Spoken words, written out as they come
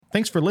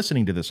Thanks for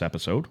listening to this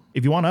episode.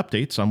 If you want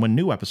updates on when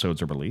new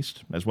episodes are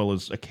released, as well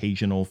as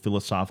occasional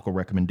philosophical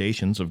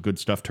recommendations of good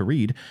stuff to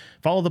read,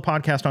 follow the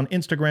podcast on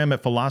Instagram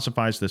at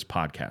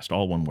PhilosophizeThisPodcast,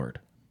 all one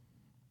word.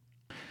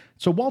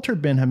 So Walter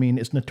Benjamin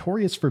is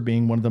notorious for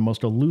being one of the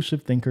most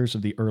elusive thinkers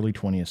of the early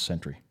 20th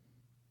century.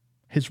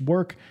 His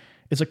work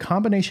is a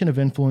combination of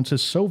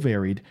influences so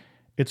varied,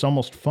 it's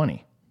almost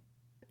funny.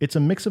 It's a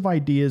mix of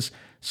ideas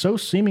so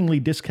seemingly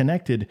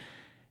disconnected,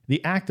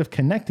 the act of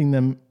connecting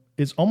them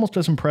is almost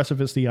as impressive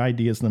as the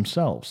ideas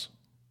themselves.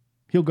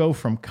 He'll go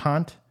from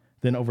Kant,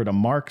 then over to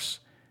Marx,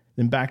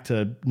 then back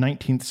to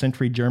 19th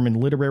century German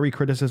literary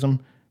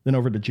criticism, then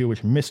over to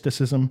Jewish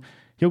mysticism.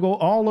 He'll go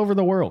all over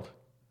the world.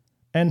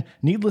 And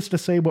needless to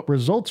say, what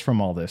results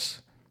from all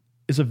this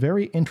is a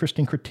very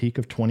interesting critique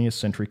of 20th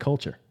century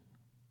culture.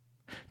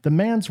 The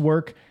man's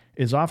work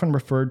is often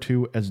referred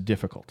to as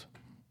difficult.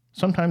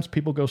 Sometimes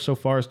people go so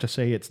far as to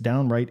say it's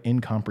downright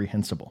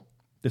incomprehensible.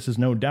 This is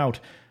no doubt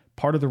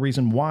part of the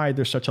reason why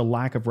there's such a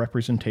lack of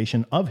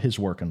representation of his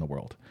work in the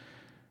world,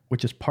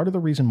 which is part of the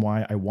reason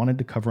why I wanted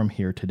to cover him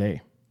here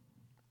today.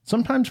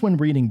 Sometimes when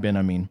reading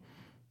Benjamin,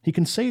 he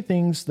can say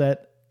things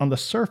that on the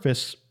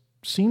surface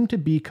seem to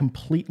be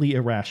completely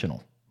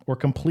irrational or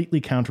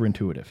completely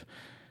counterintuitive.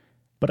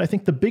 But I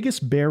think the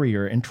biggest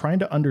barrier in trying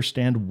to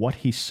understand what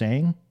he's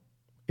saying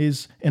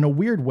is, in a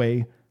weird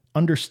way,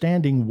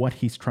 understanding what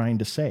he's trying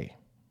to say.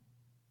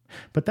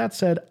 But that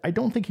said, I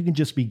don't think you can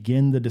just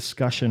begin the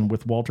discussion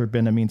with Walter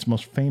Benjamin's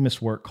most famous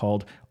work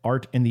called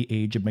Art in the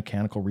Age of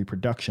Mechanical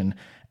Reproduction,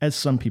 as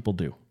some people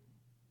do.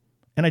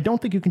 And I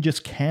don't think you can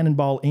just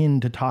cannonball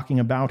into talking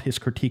about his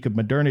critique of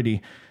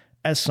modernity,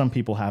 as some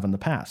people have in the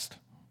past.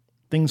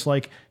 Things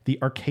like the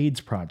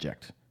Arcades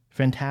Project,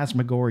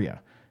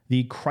 Phantasmagoria,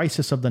 the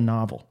crisis of the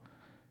novel.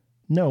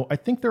 No, I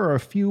think there are a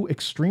few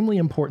extremely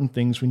important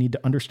things we need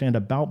to understand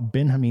about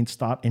Benjamin's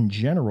thought in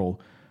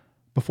general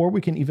before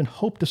we can even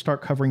hope to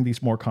start covering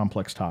these more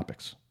complex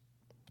topics.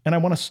 And I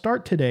want to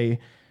start today,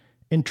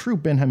 in true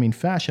Benjamin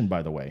fashion,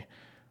 by the way,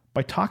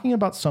 by talking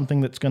about something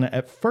that's going to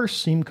at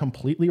first seem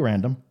completely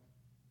random,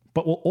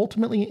 but will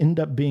ultimately end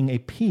up being a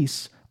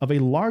piece of a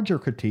larger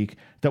critique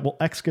that will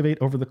excavate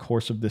over the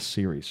course of this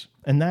series.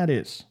 And that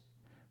is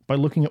by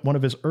looking at one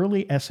of his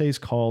early essays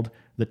called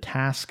The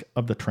Task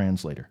of the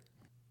Translator.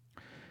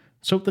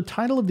 So the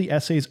title of the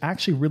essay is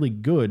actually really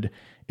good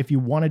if you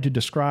wanted to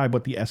describe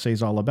what the essay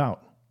is all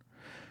about.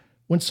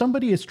 When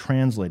somebody is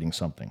translating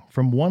something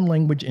from one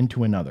language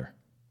into another,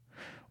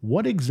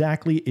 what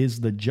exactly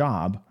is the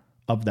job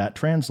of that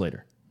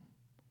translator?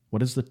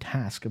 What is the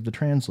task of the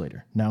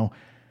translator? Now,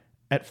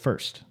 at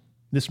first,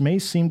 this may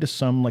seem to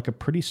some like a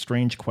pretty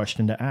strange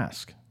question to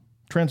ask.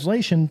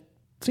 Translation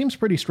seems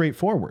pretty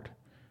straightforward.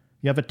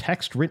 You have a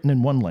text written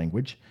in one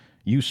language,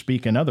 you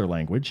speak another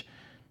language.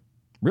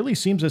 Really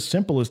seems as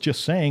simple as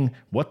just saying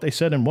what they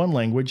said in one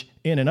language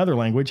in another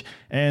language,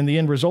 and the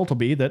end result will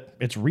be that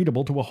it's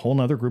readable to a whole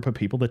nother group of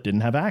people that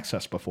didn't have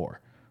access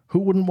before. Who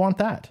wouldn't want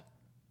that?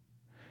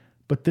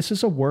 But this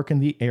is a work in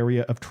the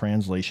area of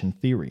translation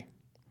theory.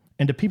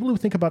 And to people who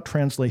think about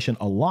translation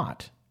a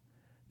lot,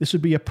 this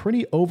would be a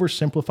pretty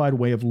oversimplified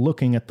way of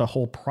looking at the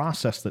whole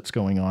process that's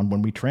going on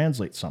when we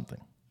translate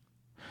something.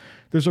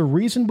 There's a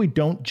reason we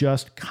don't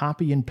just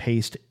copy and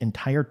paste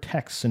entire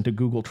texts into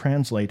Google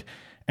Translate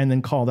and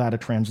then call that a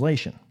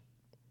translation.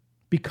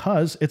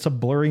 Because it's a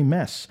blurry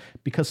mess.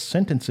 Because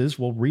sentences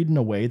will read in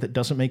a way that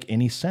doesn't make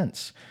any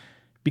sense.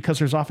 Because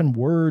there's often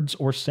words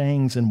or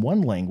sayings in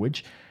one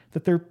language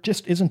that there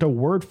just isn't a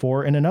word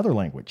for in another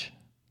language.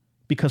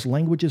 Because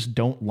languages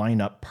don't line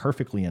up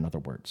perfectly, in other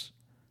words.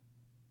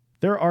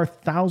 There are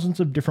thousands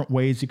of different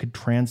ways you could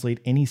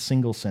translate any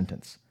single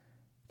sentence.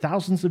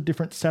 Thousands of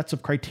different sets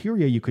of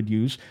criteria you could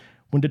use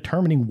when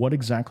determining what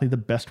exactly the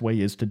best way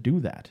is to do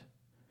that.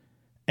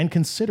 And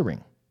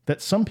considering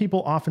that some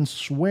people often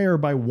swear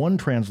by one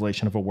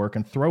translation of a work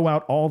and throw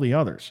out all the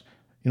others.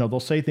 They'll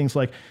say things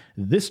like,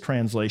 this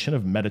translation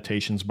of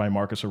Meditations by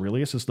Marcus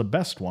Aurelius is the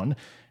best one,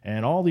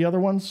 and all the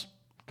other ones,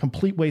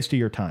 complete waste of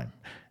your time.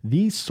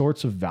 These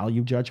sorts of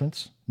value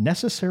judgments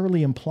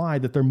necessarily imply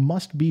that there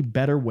must be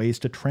better ways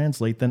to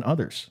translate than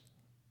others.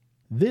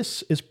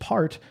 This is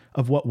part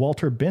of what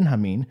Walter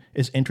Benjamin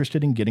is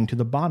interested in getting to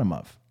the bottom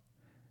of.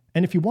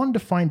 And if you wanted to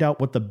find out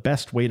what the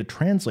best way to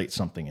translate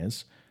something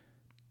is,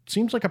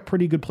 seems like a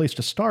pretty good place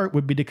to start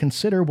would be to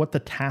consider what the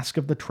task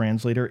of the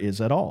translator is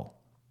at all.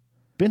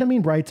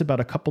 Benjamin writes about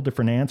a couple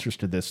different answers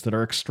to this that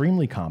are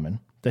extremely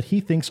common, that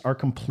he thinks are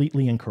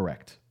completely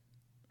incorrect.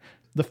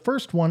 The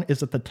first one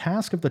is that the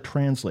task of the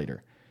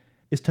translator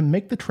is to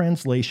make the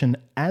translation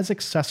as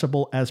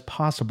accessible as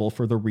possible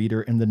for the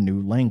reader in the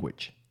new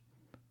language.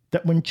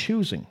 That when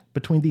choosing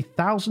between the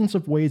thousands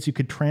of ways you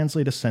could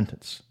translate a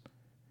sentence,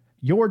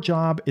 your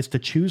job is to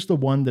choose the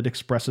one that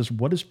expresses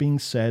what is being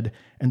said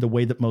in the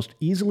way that most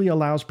easily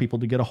allows people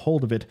to get a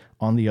hold of it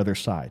on the other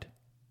side.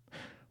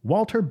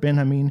 Walter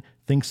Benjamin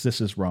thinks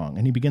this is wrong,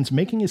 and he begins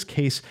making his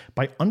case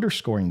by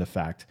underscoring the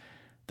fact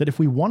that if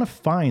we want to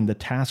find the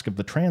task of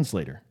the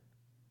translator,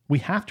 we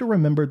have to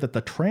remember that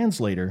the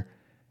translator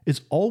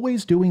is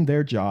always doing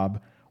their job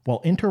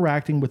while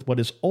interacting with what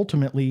is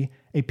ultimately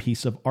a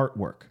piece of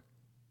artwork.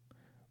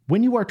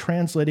 When you are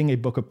translating a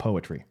book of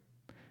poetry,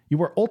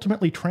 you are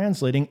ultimately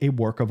translating a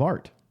work of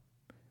art.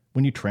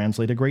 When you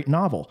translate a great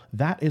novel,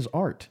 that is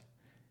art.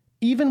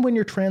 Even when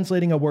you're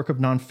translating a work of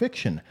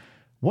nonfiction,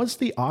 was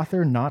the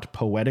author not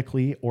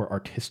poetically or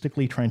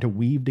artistically trying to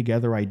weave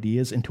together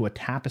ideas into a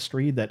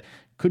tapestry that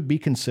could be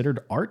considered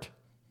art?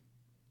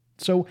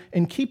 So,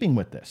 in keeping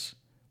with this,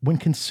 when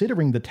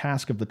considering the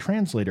task of the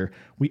translator,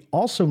 we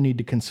also need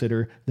to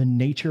consider the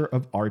nature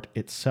of art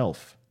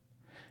itself.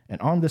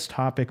 And on this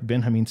topic,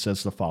 Benjamin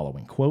says the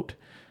following, quote,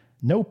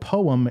 "No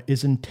poem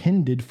is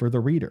intended for the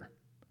reader,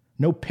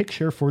 no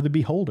picture for the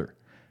beholder,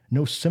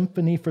 no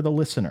symphony for the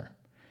listener.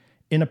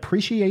 In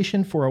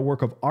appreciation for a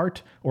work of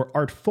art or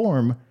art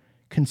form,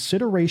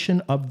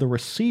 consideration of the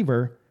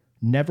receiver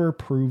never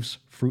proves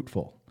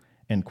fruitful."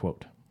 End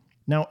quote.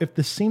 Now, if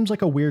this seems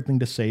like a weird thing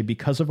to say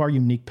because of our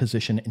unique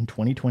position in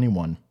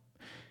 2021,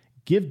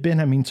 give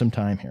Benjamin some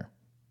time here.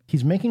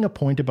 He's making a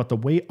point about the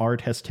way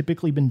art has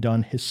typically been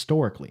done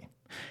historically.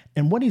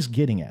 And what he's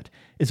getting at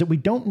is that we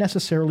don't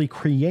necessarily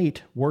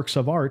create works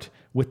of art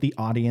with the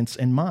audience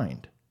in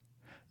mind.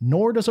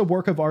 Nor does a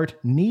work of art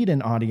need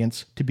an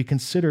audience to be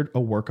considered a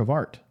work of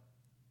art.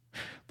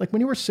 Like when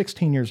you were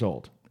 16 years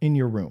old, in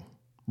your room,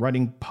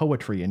 writing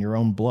poetry in your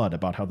own blood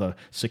about how the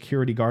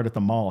security guard at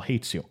the mall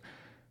hates you,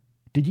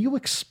 did you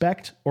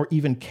expect or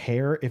even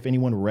care if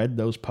anyone read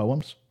those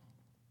poems?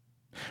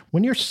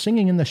 When you're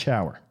singing in the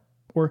shower,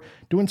 or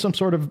doing some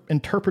sort of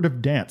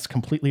interpretive dance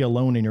completely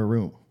alone in your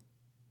room,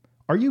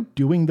 are you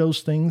doing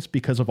those things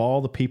because of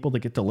all the people that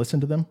get to listen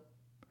to them?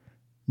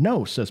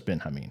 No, says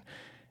Benjamin.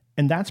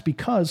 And that's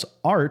because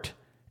art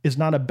is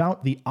not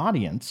about the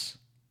audience.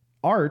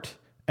 Art,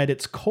 at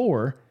its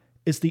core,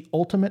 is the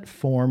ultimate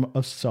form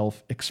of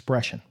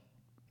self-expression.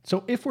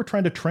 So if we're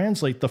trying to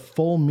translate the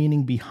full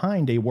meaning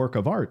behind a work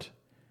of art,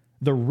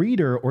 the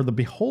reader or the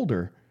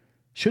beholder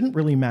shouldn't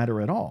really matter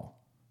at all.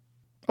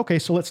 Okay,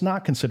 so let's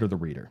not consider the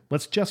reader.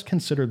 Let's just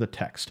consider the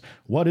text.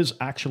 What is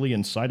actually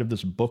inside of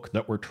this book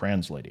that we're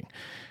translating?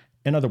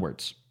 In other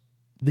words,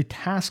 the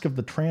task of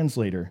the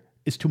translator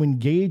is to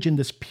engage in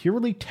this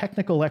purely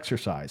technical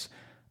exercise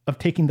of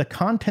taking the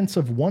contents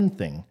of one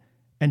thing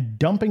and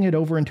dumping it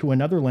over into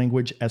another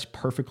language as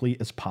perfectly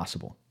as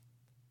possible.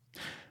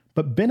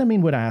 But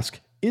Benjamin would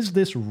ask, is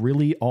this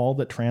really all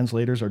that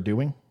translators are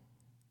doing?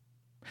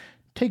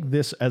 Take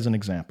this as an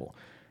example.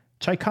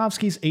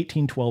 Tchaikovsky's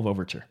 1812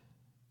 Overture.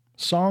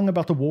 Song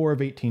about the War of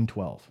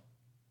 1812.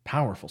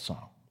 Powerful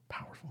song,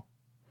 powerful.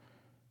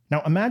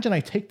 Now imagine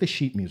I take the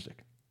sheet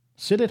music,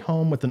 sit at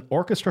home with an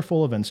orchestra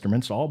full of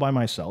instruments all by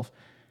myself.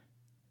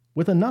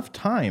 With enough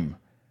time,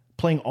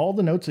 playing all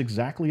the notes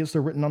exactly as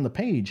they're written on the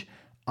page,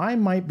 I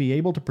might be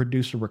able to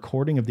produce a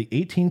recording of the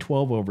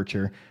 1812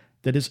 Overture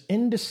that is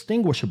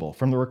indistinguishable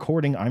from the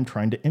recording I'm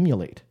trying to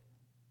emulate.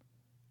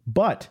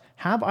 But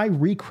have I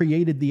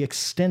recreated the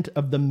extent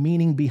of the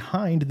meaning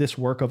behind this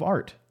work of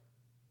art?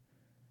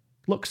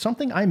 Look,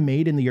 something I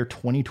made in the year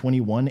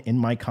 2021 in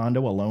my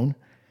condo alone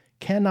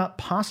cannot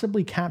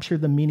possibly capture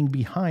the meaning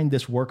behind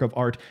this work of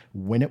art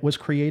when it was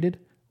created,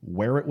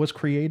 where it was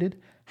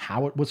created,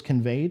 how it was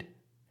conveyed.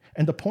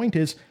 And the point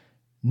is,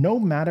 no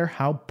matter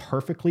how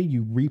perfectly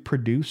you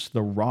reproduce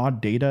the raw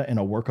data in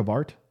a work of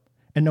art,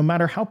 and no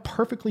matter how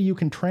perfectly you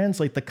can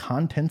translate the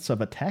contents of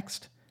a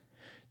text,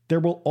 there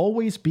will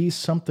always be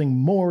something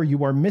more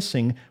you are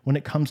missing when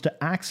it comes to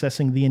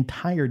accessing the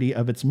entirety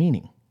of its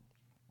meaning.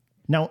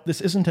 Now,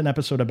 this isn't an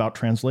episode about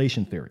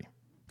translation theory.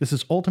 This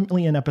is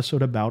ultimately an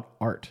episode about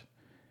art.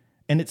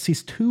 And it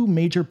sees two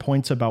major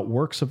points about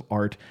works of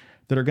art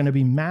that are going to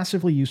be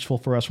massively useful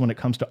for us when it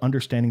comes to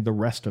understanding the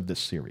rest of this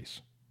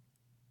series.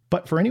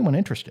 But for anyone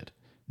interested,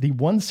 the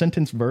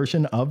one-sentence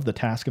version of the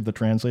task of the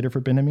translator for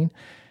Benjamin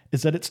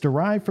is that it's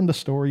derived from the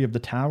story of the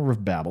Tower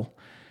of Babel,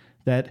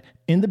 that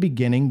in the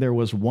beginning there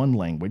was one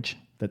language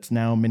that's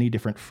now many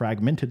different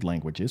fragmented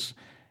languages,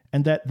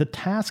 and that the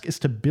task is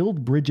to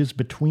build bridges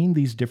between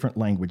these different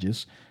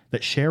languages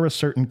that share a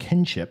certain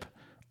kinship,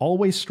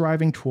 always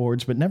striving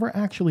towards but never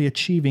actually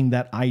achieving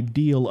that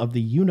ideal of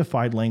the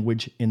unified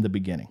language in the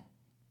beginning.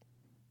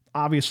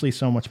 Obviously,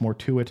 so much more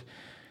to it.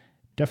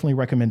 Definitely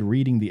recommend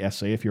reading the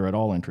essay if you're at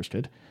all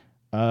interested.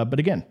 But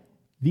again,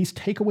 these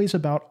takeaways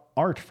about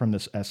art from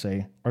this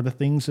essay are the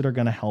things that are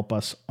going to help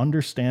us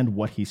understand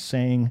what he's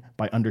saying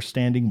by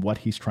understanding what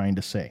he's trying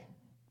to say.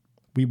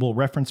 We will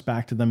reference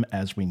back to them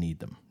as we need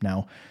them.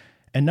 Now,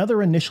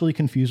 another initially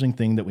confusing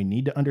thing that we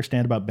need to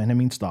understand about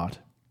Benjamin's thought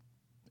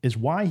is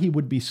why he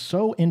would be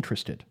so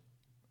interested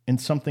in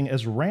something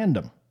as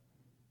random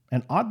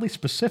and oddly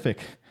specific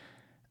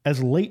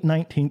as late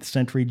 19th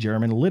century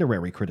German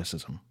literary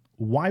criticism.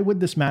 Why would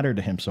this matter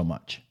to him so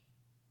much?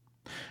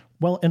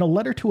 Well, in a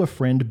letter to a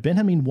friend,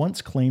 Benjamin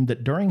once claimed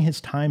that during his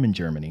time in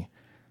Germany,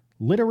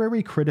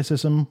 literary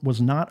criticism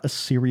was not a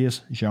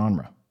serious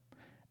genre,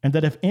 and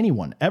that if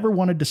anyone ever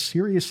wanted to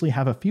seriously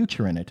have a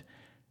future in it,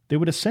 they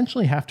would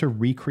essentially have to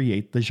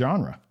recreate the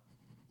genre.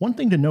 One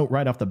thing to note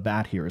right off the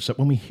bat here is that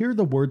when we hear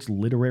the words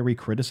literary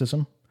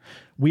criticism,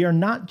 we are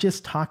not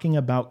just talking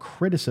about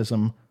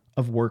criticism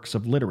of works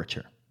of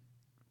literature.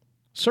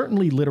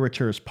 Certainly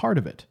literature is part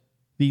of it.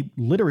 The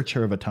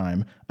literature of a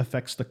time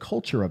affects the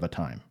culture of a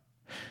time.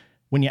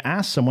 When you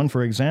ask someone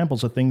for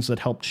examples of things that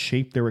helped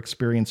shape their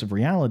experience of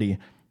reality,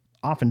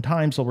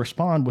 oftentimes they'll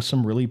respond with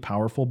some really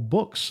powerful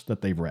books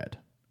that they've read.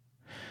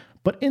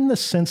 But in the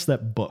sense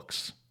that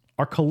books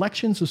are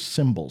collections of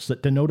symbols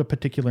that denote a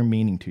particular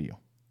meaning to you,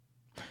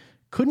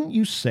 couldn't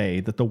you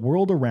say that the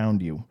world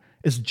around you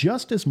is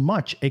just as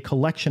much a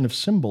collection of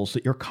symbols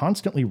that you're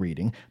constantly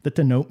reading that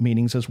denote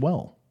meanings as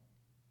well?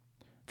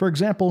 For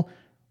example,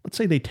 let's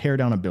say they tear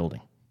down a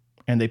building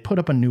and they put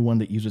up a new one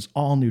that uses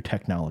all new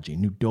technology,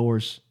 new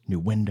doors, new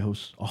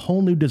windows, a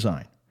whole new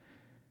design.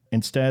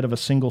 Instead of a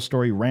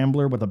single-story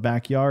rambler with a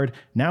backyard,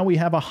 now we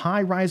have a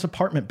high-rise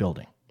apartment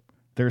building.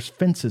 There's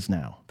fences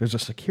now. There's a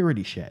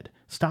security shed,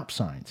 stop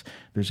signs.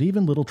 There's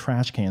even little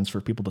trash cans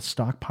for people to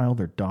stockpile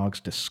their dog's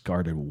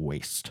discarded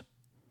waste.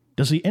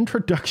 Does the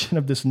introduction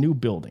of this new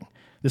building,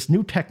 this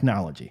new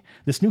technology,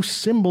 this new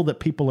symbol that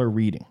people are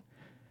reading,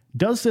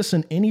 does this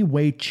in any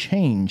way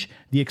change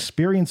the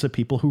experience of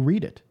people who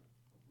read it?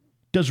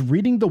 Does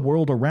reading the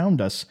world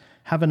around us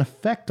have an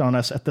effect on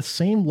us at the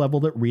same level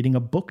that reading a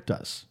book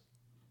does?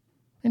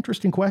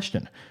 Interesting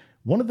question.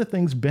 One of the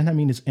things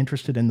Benjamin is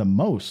interested in the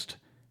most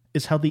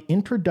is how the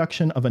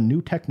introduction of a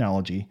new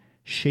technology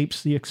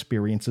shapes the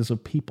experiences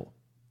of people.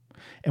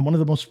 And one of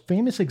the most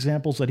famous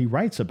examples that he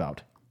writes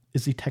about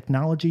is the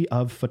technology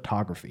of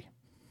photography.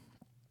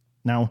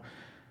 Now,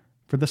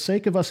 for the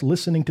sake of us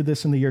listening to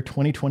this in the year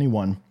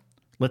 2021,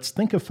 let's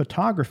think of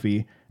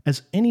photography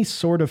as any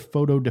sort of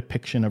photo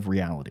depiction of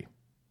reality.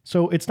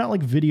 So it's not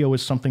like video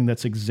is something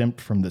that's exempt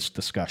from this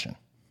discussion.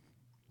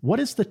 What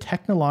is the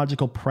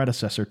technological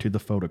predecessor to the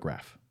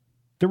photograph?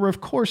 There were,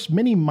 of course,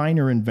 many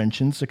minor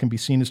inventions that can be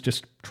seen as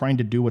just trying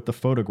to do what the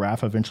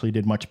photograph eventually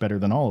did much better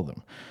than all of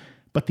them.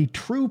 But the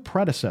true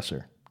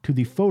predecessor to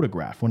the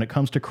photograph when it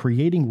comes to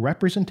creating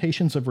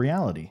representations of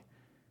reality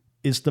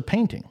is the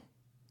painting.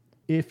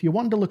 If you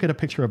wanted to look at a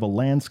picture of a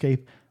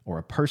landscape or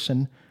a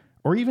person,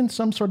 or even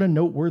some sort of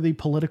noteworthy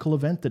political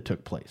event that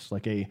took place,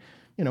 like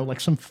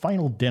some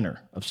final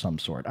dinner of some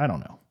sort, I don't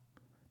know.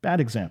 Bad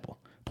example.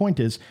 Point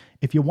is,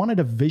 if you wanted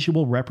a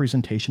visual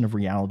representation of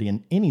reality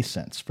in any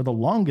sense, for the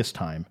longest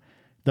time,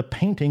 the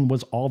painting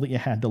was all that you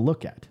had to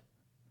look at.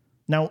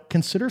 Now,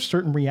 consider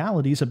certain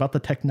realities about the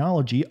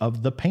technology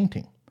of the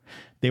painting.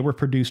 They were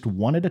produced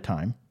one at a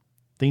time.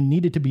 They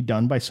needed to be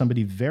done by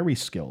somebody very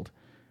skilled.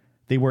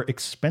 They were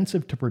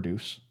expensive to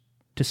produce.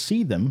 To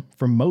see them,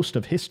 for most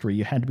of history,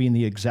 you had to be in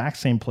the exact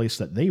same place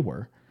that they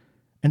were.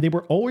 And they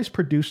were always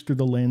produced through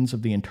the lens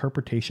of the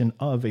interpretation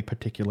of a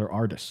particular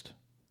artist.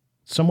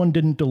 Someone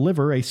didn't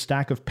deliver a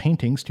stack of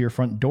paintings to your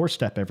front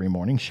doorstep every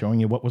morning showing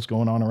you what was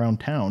going on around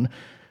town.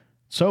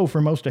 So for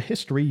most of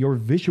history, your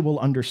visual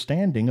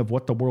understanding of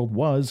what the world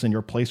was and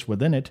your place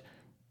within it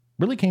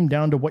really came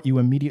down to what you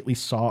immediately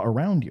saw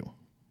around you.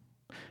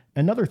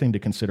 Another thing to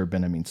consider,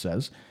 Benjamin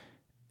says,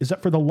 is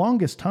that for the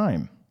longest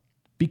time,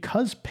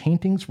 because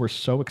paintings were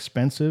so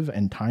expensive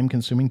and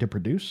time-consuming to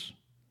produce,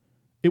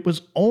 it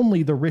was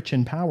only the rich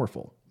and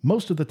powerful,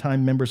 most of the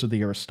time members of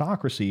the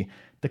aristocracy,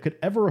 that could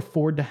ever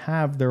afford to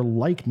have their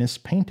likeness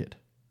painted.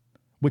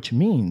 Which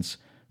means,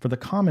 for the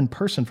common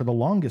person for the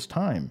longest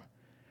time,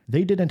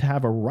 they didn't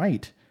have a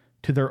right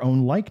to their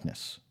own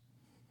likeness.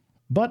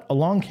 But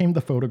along came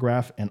the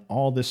photograph and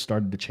all this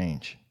started to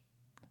change.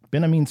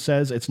 Benjamin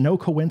says it's no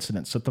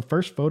coincidence that the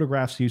first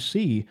photographs you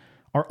see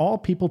are all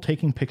people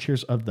taking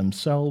pictures of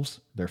themselves,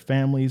 their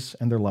families,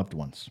 and their loved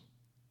ones.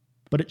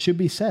 But it should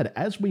be said,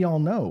 as we all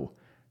know,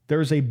 there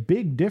is a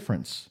big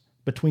difference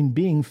between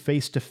being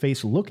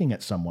face-to-face looking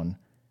at someone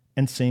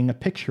and seeing a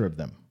picture of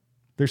them.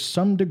 There's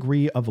some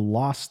degree of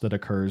loss that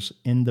occurs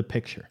in the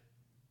picture.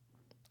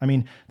 I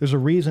mean, there's a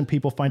reason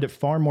people find it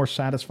far more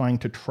satisfying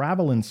to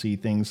travel and see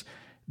things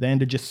than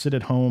to just sit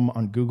at home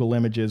on Google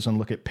Images and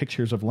look at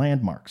pictures of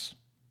landmarks.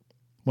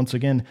 Once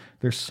again,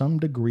 there's some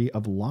degree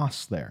of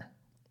loss there.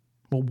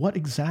 Well, what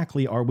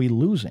exactly are we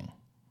losing?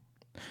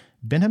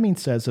 Benjamin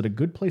says that a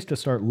good place to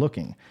start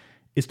looking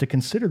is to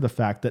consider the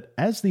fact that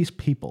as these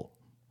people,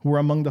 who were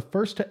among the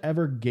first to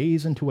ever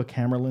gaze into a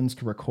camera lens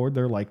to record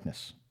their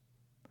likeness,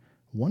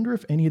 wonder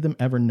if any of them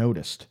ever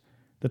noticed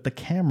that the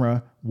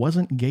camera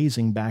wasn't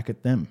gazing back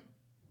at them.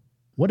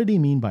 What did he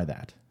mean by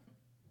that?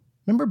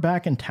 Remember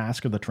back in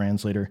Task of the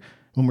Translator,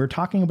 when we were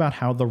talking about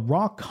how the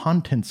raw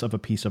contents of a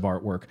piece of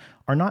artwork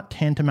are not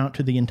tantamount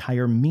to the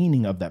entire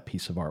meaning of that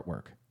piece of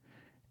artwork.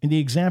 In the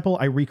example,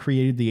 I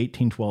recreated the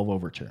 1812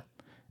 Overture.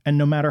 And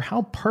no matter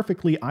how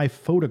perfectly I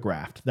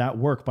photographed that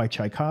work by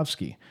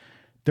Tchaikovsky,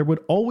 there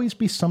would always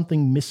be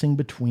something missing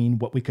between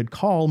what we could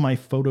call my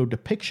photo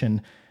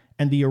depiction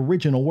and the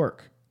original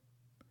work.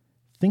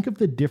 Think of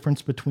the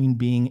difference between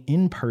being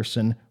in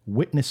person,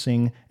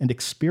 witnessing, and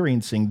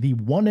experiencing the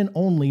one and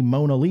only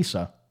Mona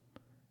Lisa,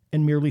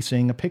 and merely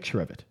seeing a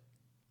picture of it.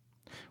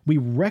 We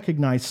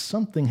recognize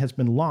something has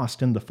been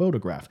lost in the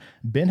photograph.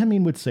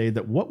 Benjamin would say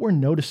that what we're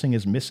noticing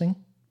is missing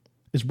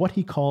is what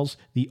he calls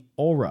the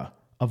aura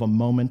of a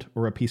moment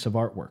or a piece of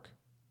artwork.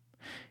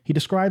 He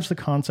describes the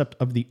concept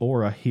of the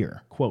aura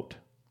here, quote,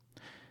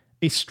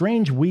 "A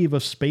strange weave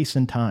of space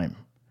and time,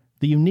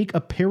 the unique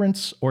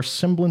appearance or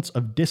semblance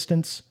of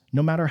distance,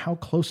 no matter how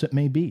close it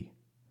may be.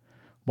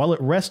 While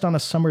it rests on a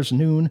summer's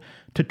noon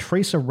to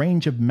trace a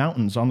range of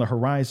mountains on the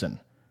horizon,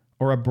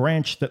 or a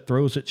branch that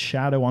throws its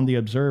shadow on the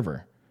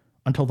observer,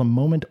 until the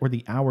moment or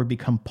the hour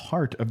become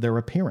part of their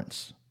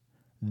appearance.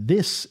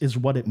 This is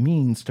what it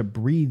means to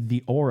breathe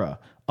the aura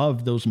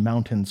of those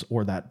mountains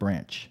or that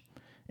branch."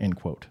 End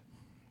quote.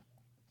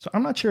 So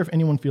I'm not sure if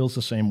anyone feels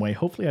the same way.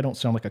 Hopefully I don't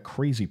sound like a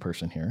crazy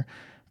person here,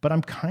 but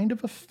I'm kind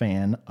of a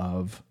fan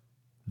of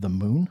the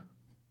moon,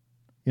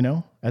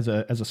 as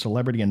a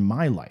celebrity in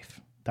my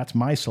life. That's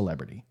my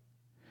celebrity.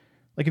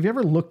 Like, have you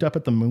ever looked up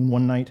at the moon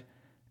one night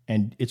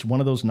and it's one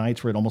of those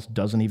nights where it almost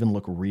doesn't even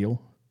look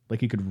real?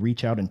 Like you could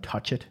reach out and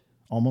touch it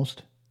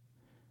almost.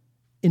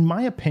 In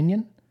my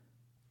opinion,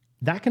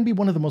 that can be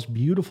one of the most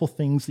beautiful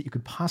things that you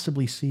could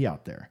possibly see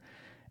out there.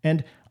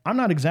 And I'm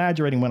not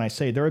exaggerating when I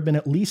say there have been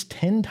at least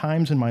 10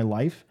 times in my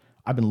life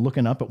I've been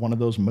looking up at one of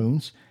those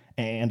moons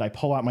and I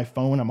pull out my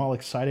phone, I'm all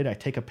excited, I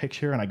take a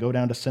picture and I go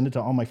down to send it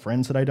to all my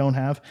friends that I don't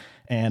have,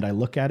 and I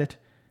look at it,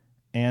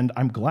 and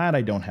I'm glad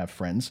I don't have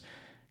friends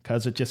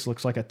because it just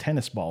looks like a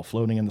tennis ball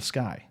floating in the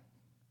sky.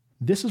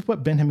 This is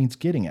what Benjamin's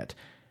getting at.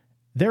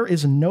 There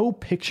is no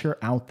picture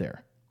out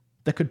there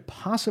that could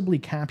possibly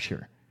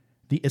capture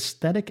the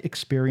aesthetic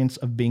experience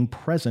of being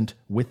present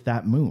with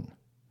that moon,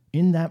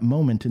 in that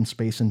moment in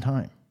space and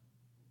time.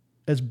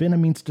 As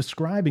Benjamin's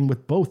describing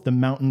with both the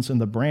mountains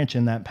and the branch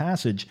in that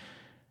passage,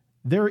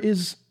 there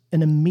is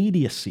an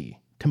immediacy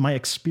to my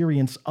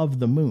experience of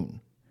the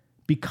moon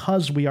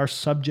because we are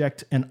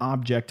subject and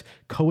object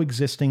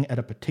coexisting at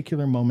a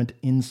particular moment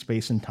in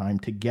space and time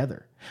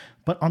together.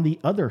 But on the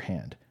other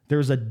hand, there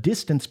is a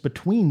distance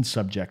between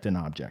subject and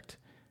object,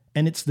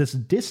 and it's this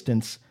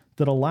distance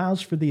that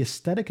allows for the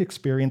aesthetic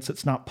experience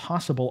that's not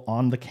possible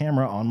on the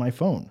camera on my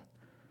phone.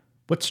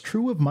 What's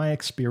true of my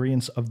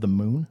experience of the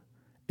moon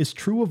is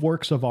true of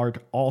works of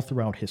art all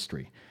throughout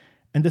history,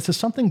 and this is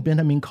something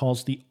Benjamin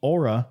calls the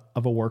aura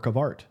of a work of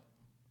art.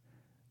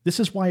 This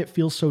is why it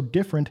feels so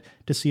different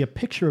to see a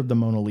picture of the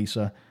Mona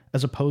Lisa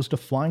as opposed to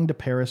flying to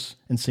Paris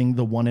and seeing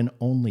the one and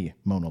only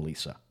Mona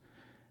Lisa.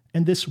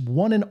 And this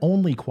one and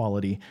only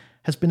quality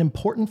has been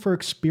important for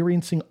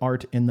experiencing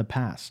art in the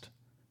past.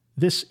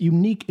 This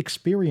unique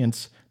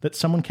experience that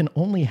someone can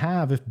only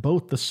have if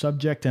both the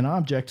subject and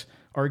object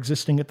are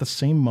existing at the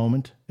same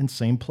moment and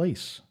same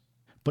place.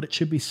 But it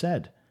should be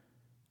said,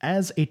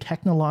 as a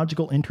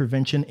technological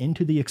intervention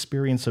into the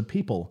experience of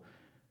people,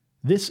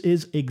 this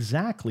is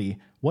exactly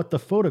what the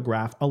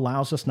photograph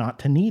allows us not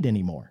to need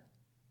anymore.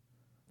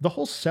 The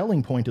whole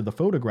selling point of the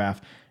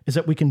photograph is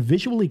that we can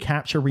visually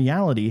capture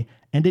reality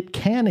and it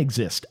can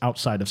exist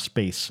outside of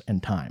space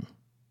and time.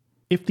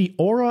 If the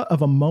aura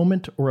of a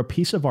moment or a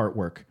piece of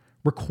artwork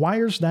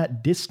requires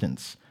that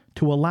distance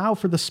to allow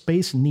for the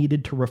space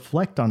needed to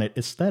reflect on it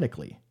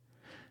aesthetically,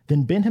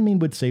 then Benjamin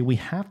would say we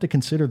have to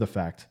consider the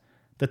fact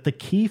that the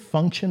key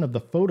function of the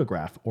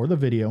photograph or the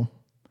video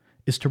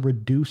is to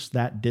reduce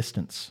that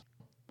distance.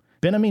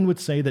 Benjamin would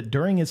say that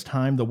during his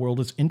time, the world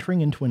is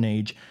entering into an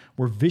age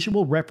where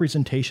visual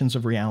representations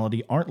of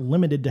reality aren't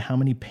limited to how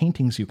many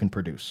paintings you can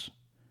produce.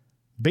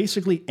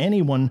 Basically,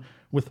 anyone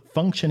with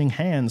functioning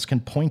hands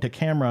can point a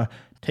camera,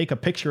 take a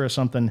picture of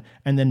something,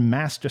 and then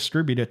mass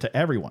distribute it to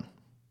everyone.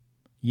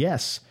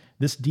 Yes,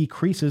 this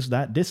decreases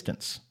that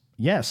distance.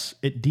 Yes,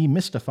 it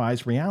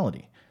demystifies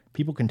reality.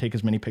 People can take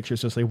as many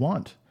pictures as they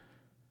want.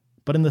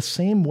 But in the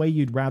same way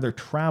you'd rather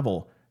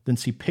travel than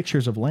see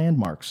pictures of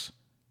landmarks,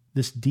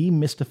 this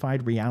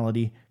demystified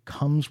reality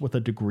comes with a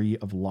degree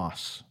of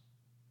loss.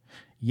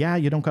 Yeah,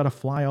 you don't got to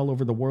fly all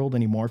over the world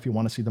anymore if you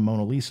want to see the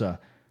Mona Lisa,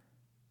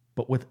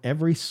 but with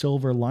every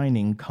silver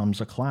lining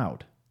comes a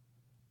cloud.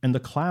 And the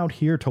cloud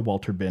here, to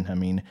Walter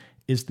Benjamin,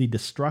 is the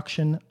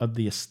destruction of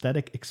the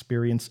aesthetic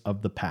experience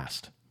of the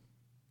past.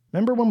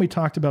 Remember when we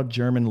talked about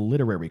German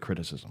literary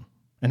criticism,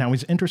 and how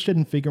he's interested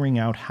in figuring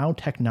out how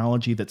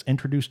technology that's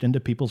introduced into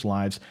people's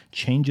lives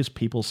changes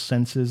people's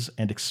senses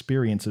and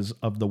experiences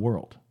of the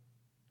world?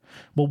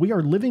 Well, we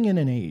are living in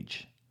an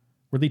age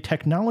where the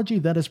technology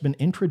that has been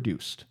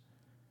introduced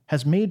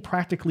has made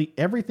practically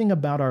everything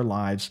about our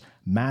lives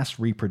mass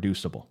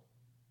reproducible.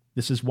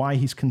 This is why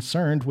he's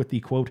concerned with the,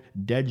 quote,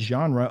 dead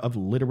genre of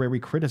literary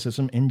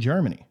criticism in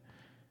Germany,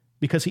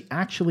 because he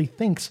actually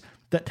thinks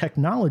that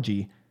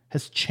technology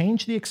has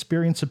changed the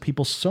experience of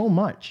people so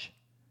much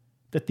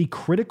that the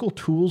critical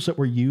tools that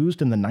were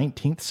used in the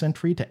 19th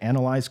century to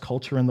analyze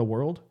culture in the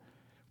world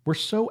were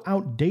so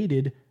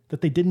outdated that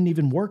they didn't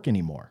even work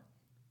anymore.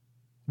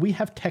 We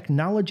have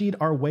technologied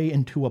our way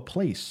into a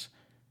place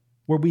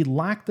where we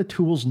lack the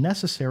tools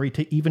necessary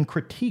to even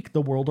critique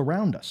the world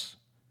around us.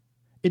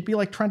 It'd be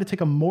like trying to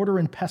take a mortar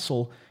and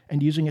pestle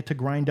and using it to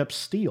grind up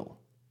steel.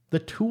 The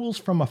tools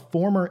from a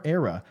former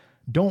era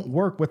don't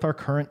work with our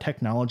current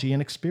technology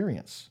and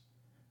experience.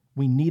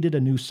 We needed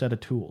a new set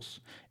of tools.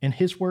 In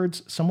his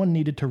words, someone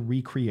needed to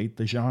recreate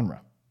the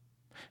genre.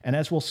 And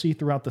as we'll see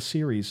throughout the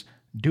series,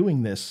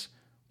 doing this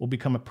will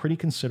become a pretty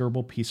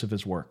considerable piece of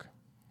his work.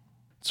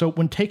 So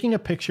when taking a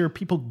picture,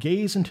 people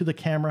gaze into the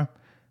camera,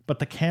 but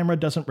the camera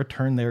doesn't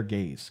return their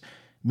gaze,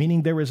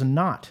 meaning there is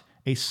not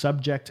a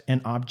subject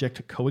and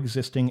object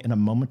coexisting in a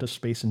moment of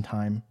space and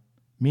time,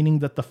 meaning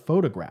that the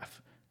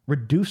photograph,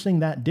 reducing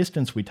that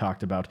distance we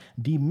talked about,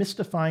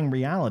 demystifying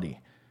reality,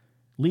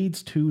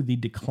 leads to the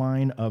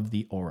decline of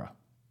the aura.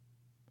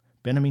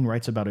 Benjamin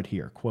writes about it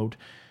here, quote,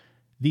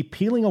 "The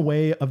peeling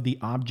away of the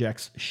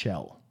object's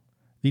shell,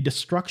 the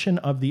destruction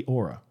of the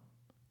aura,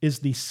 is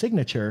the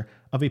signature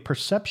of a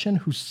perception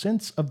whose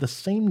sense of the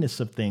sameness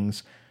of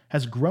things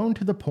has grown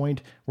to the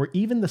point where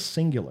even the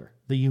singular,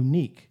 the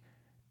unique,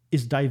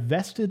 is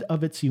divested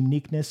of its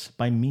uniqueness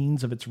by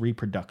means of its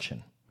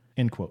reproduction."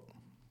 End quote.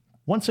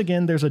 Once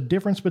again, there's a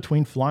difference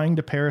between flying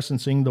to Paris and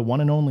seeing the one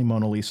and only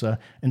Mona Lisa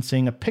and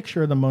seeing a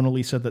picture of the Mona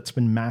Lisa that's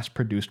been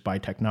mass-produced by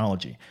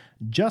technology.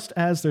 Just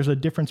as there's a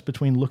difference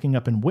between looking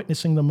up and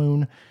witnessing the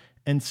moon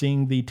and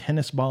seeing the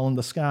tennis ball in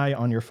the sky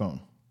on your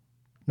phone.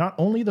 Not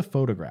only the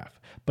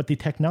photograph, but the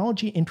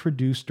technology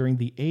introduced during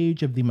the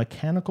age of the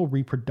mechanical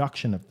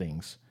reproduction of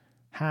things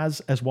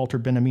has, as Walter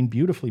Benjamin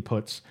beautifully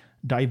puts,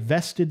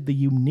 divested the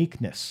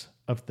uniqueness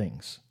of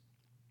things.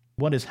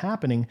 What is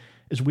happening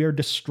is we are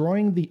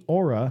destroying the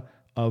aura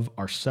of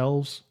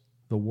ourselves,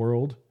 the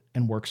world,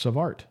 and works of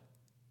art.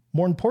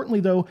 More importantly,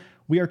 though,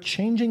 we are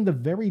changing the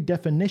very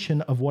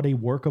definition of what a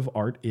work of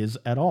art is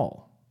at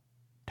all.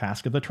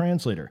 Task of the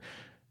translator.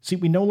 See,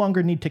 we no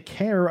longer need to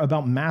care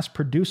about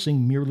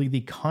mass-producing merely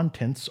the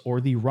contents or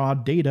the raw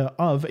data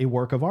of a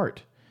work of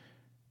art.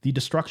 The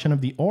destruction of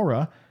the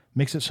aura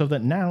makes it so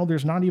that now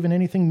there's not even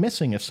anything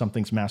missing if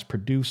something's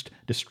mass-produced,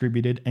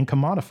 distributed, and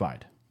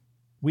commodified.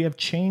 We have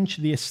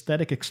changed the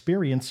aesthetic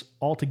experience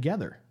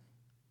altogether.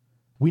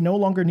 We no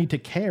longer need to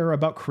care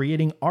about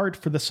creating art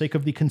for the sake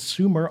of the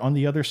consumer on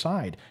the other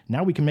side.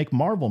 Now we can make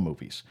Marvel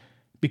movies,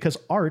 because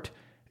art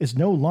is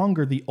no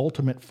longer the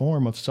ultimate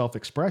form of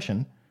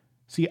self-expression.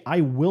 See, I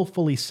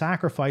willfully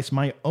sacrifice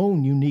my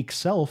own unique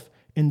self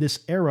in this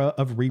era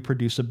of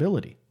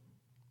reproducibility.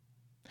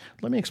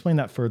 Let me explain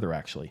that further,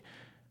 actually.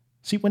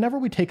 See, whenever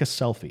we take a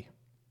selfie,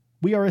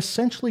 we are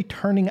essentially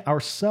turning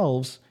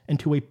ourselves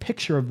into a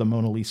picture of the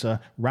Mona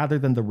Lisa rather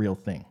than the real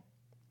thing.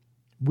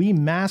 We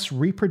mass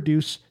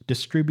reproduce,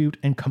 distribute,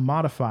 and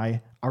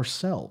commodify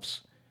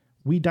ourselves.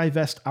 We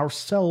divest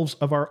ourselves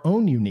of our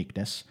own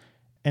uniqueness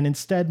and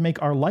instead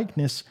make our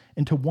likeness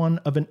into one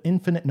of an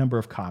infinite number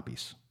of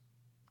copies.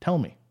 Tell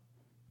me,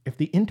 if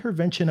the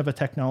intervention of a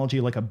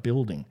technology like a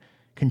building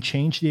can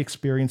change the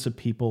experience of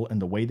people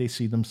and the way they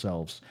see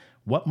themselves,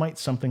 what might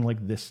something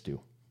like this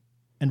do?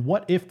 And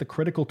what if the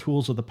critical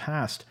tools of the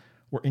past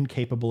were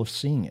incapable of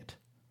seeing it?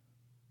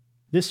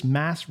 This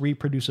mass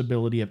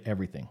reproducibility of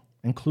everything,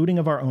 including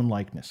of our own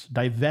likeness,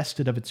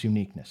 divested of its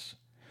uniqueness.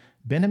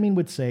 Benjamin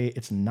would say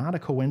it's not a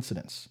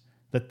coincidence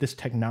that this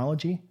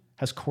technology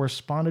has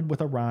corresponded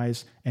with a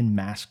rise in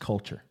mass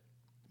culture.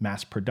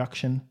 Mass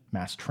production,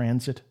 mass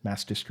transit,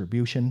 mass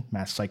distribution,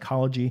 mass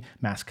psychology,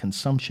 mass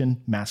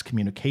consumption, mass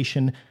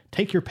communication,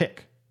 take your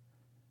pick.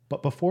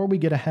 But before we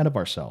get ahead of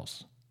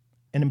ourselves,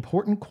 an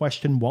important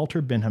question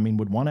Walter Benjamin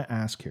would want to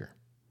ask here,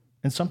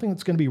 and something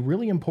that's going to be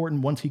really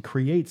important once he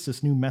creates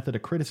this new method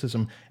of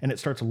criticism and it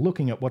starts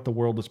looking at what the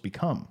world has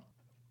become.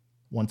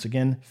 Once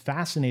again,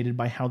 fascinated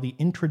by how the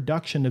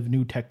introduction of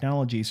new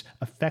technologies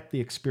affect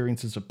the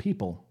experiences of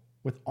people,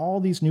 with all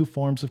these new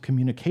forms of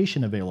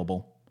communication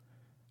available,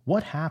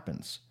 what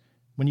happens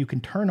when you can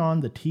turn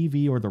on the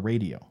TV or the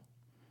radio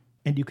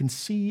and you can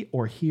see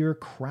or hear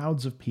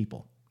crowds of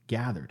people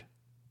gathered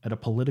at a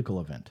political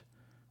event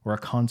or a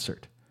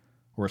concert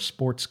or a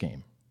sports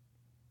game?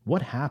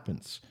 What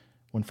happens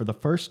when for the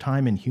first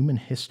time in human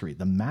history,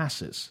 the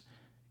masses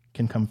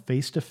can come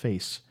face to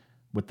face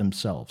with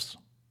themselves?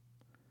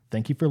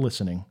 Thank you for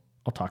listening.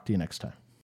 I'll talk to you next time.